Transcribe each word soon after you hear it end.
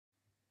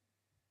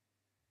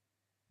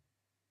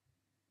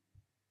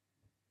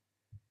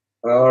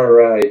All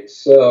right,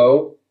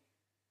 so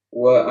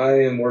what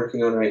I am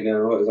working on right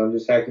now is I'm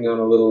just hacking on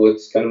a little,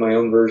 it's kind of my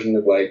own version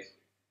of like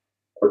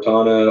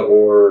Cortana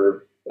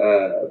or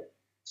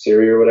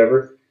Siri or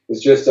whatever.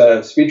 It's just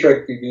speech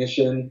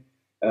recognition,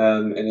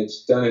 and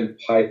it's done in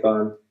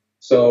Python.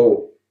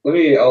 So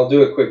I'll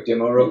do a quick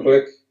demo real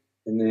quick,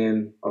 and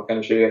then I'll kind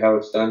of show you how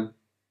it's done.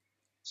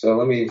 So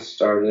let me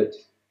start it.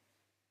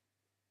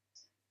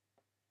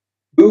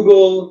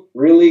 Google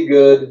really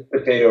good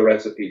potato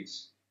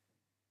recipes.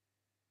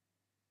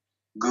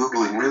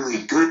 Googling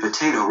really good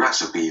potato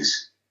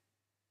recipes.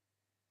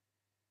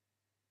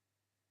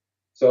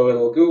 So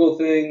it'll Google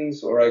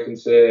things, or I can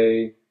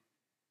say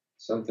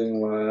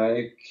something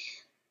like,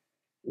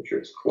 make sure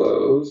it's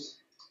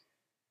closed.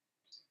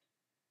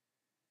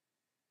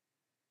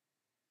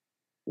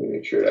 Let me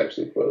make sure it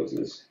actually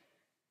closes.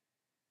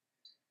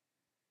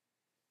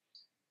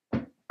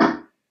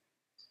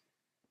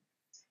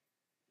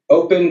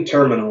 Open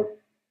terminal.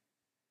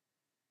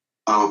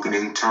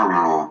 Opening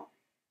terminal.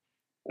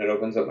 And it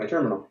opens up my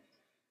terminal.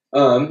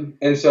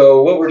 And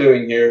so what we're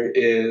doing here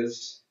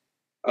is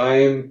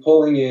I'm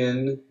pulling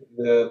in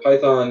the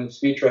Python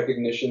speech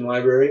recognition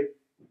library,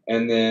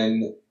 and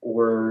then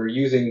we're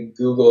using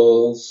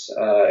Google's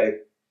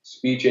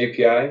speech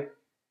API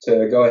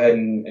to go ahead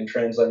and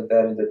translate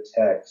that into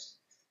text.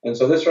 And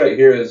so this right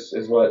here is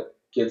what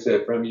gets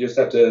it from. You just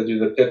have to do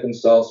the pip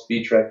install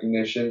speech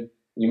recognition.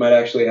 You might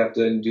actually have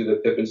to do the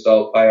pip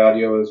install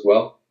PyAudio as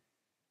well.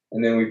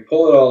 And then we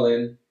pull it all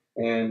in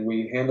and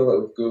we handle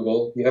it with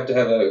Google. You have to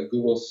have a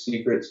Google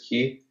Secrets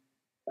key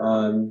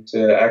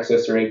to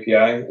access their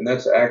API, and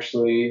that's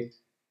actually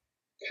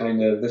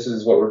this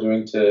is what we're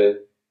doing to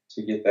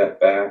get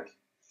that back.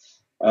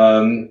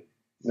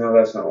 No,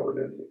 that's not what we're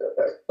doing to get that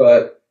back.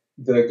 But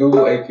the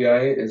Google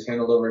API is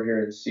handled over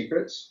here in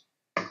Secrets.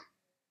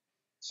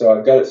 So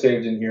I've got it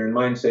saved in here, and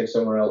mine's saved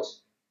somewhere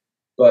else.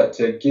 But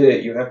to get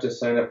it, you have to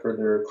sign up for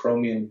their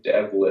Chromium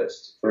dev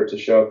list for it to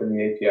show up in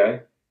the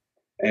API.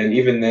 And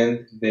even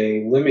then,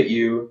 they limit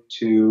you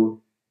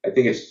to, I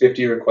think it's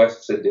 50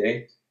 requests a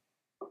day.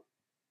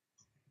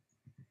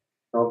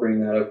 I'll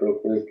bring that up real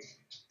quick.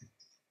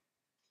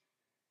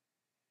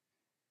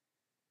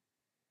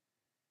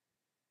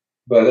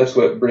 But that's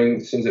what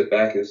sends it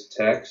back as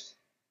text.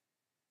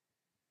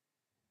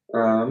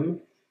 And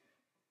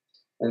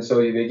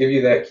so they give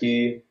you that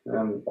key.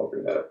 I'll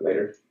bring that up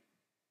later.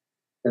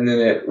 And then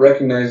it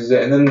recognizes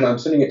it, and then I'm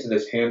sending it to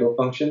this handle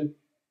function,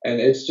 and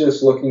it's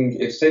just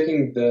it's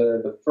taking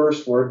the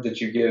first word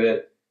that you give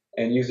it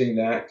and using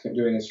that,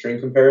 doing a string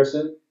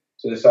comparison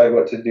to decide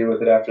what to do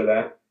with it after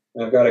that.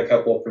 And I've got a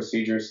couple of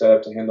procedures set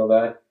up to handle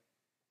that.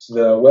 So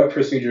the web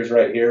procedures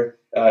right here,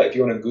 if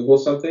you want to Google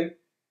something,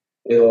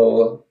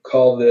 it'll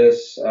call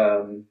this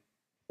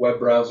web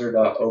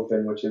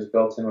browser.open, which is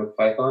built in with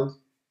Python,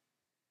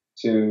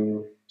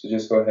 to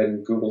just go ahead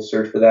and Google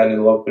search for that, and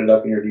it'll open it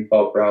up in your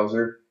default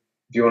browser.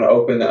 If you want to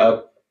open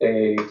up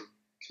a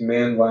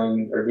command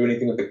line or do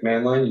anything with the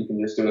command line, you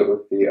can just do it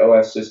with the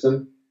OS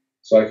system.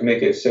 So I can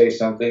make it say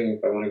something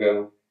if I want to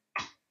go,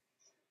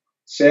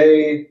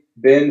 say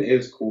Ben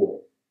is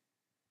cool.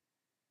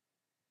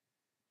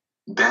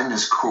 Ben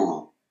is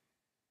cool.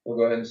 We'll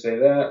go ahead and say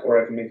that, or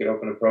I can make it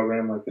open a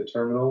program like the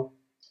terminal.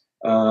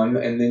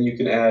 And then you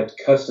can add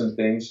custom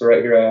things. So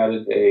right here I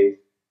added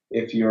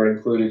if you're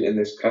included in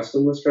this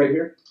custom list right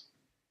here.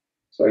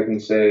 So I can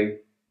say,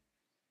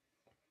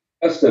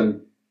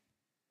 custom,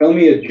 tell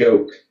me a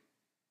joke.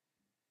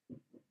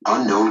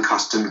 Unknown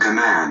custom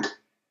command.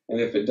 And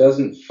if it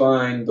doesn't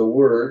find the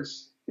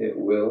words, it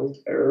will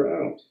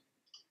error out.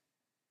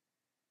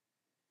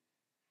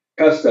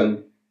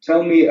 Custom,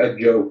 tell me a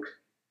joke.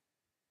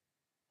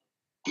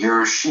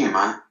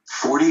 Hiroshima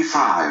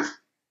 45.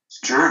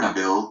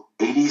 Chernobyl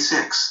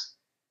 86.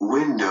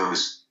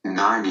 Windows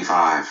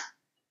 95.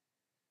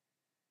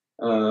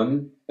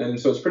 And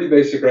so it's pretty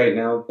basic right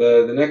now.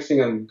 The next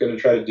thing I'm going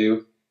to try to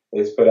do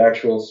is put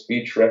actual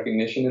speech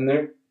recognition in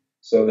there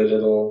so that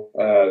it'll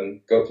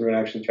go through and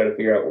actually try to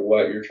figure out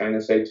what you're trying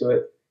to say to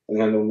it and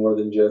handle more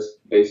than just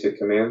basic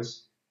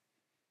commands.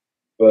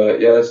 But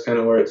yeah, that's kind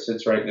of where it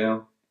sits right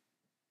now.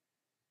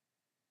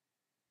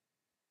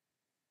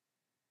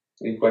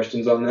 Any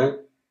questions on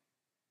that?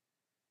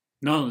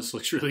 No, this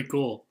looks really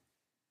cool.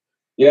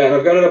 Yeah, and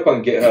I've got it up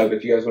on GitHub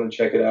if you guys want to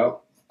check it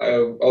out.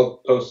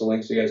 I'll post a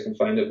link so you guys can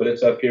find it, but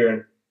it's up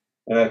here,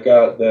 and I've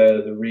got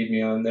the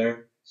README on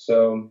there.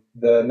 So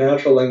the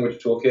natural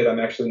language toolkit I'm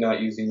actually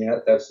not using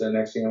yet. That's the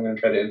next thing I'm going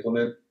to try to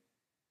implement.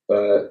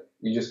 But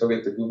you just go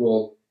get the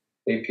Google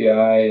API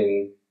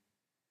and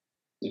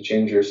you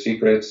change your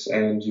secrets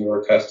and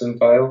your custom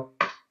file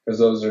because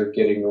those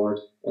get ignored.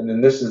 And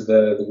then this is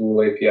the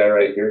Google API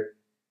right here.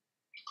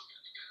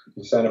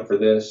 You sign up for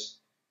this,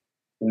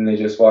 and they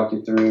just walk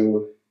you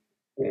through,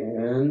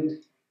 and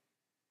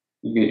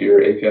you get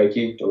your API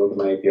key. Don't look at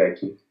my API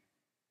key.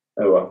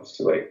 Oh well, it's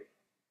too late.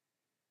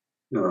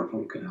 No, I'm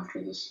looking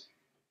after this.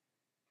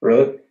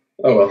 Really?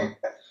 Oh well.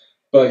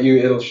 But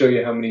it'll show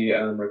you how many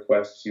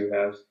requests you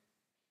have.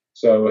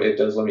 So it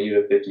does limit you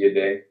to 50 a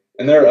day.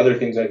 And there are other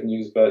things I can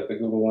use, but the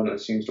Google one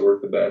seems to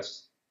work the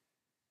best.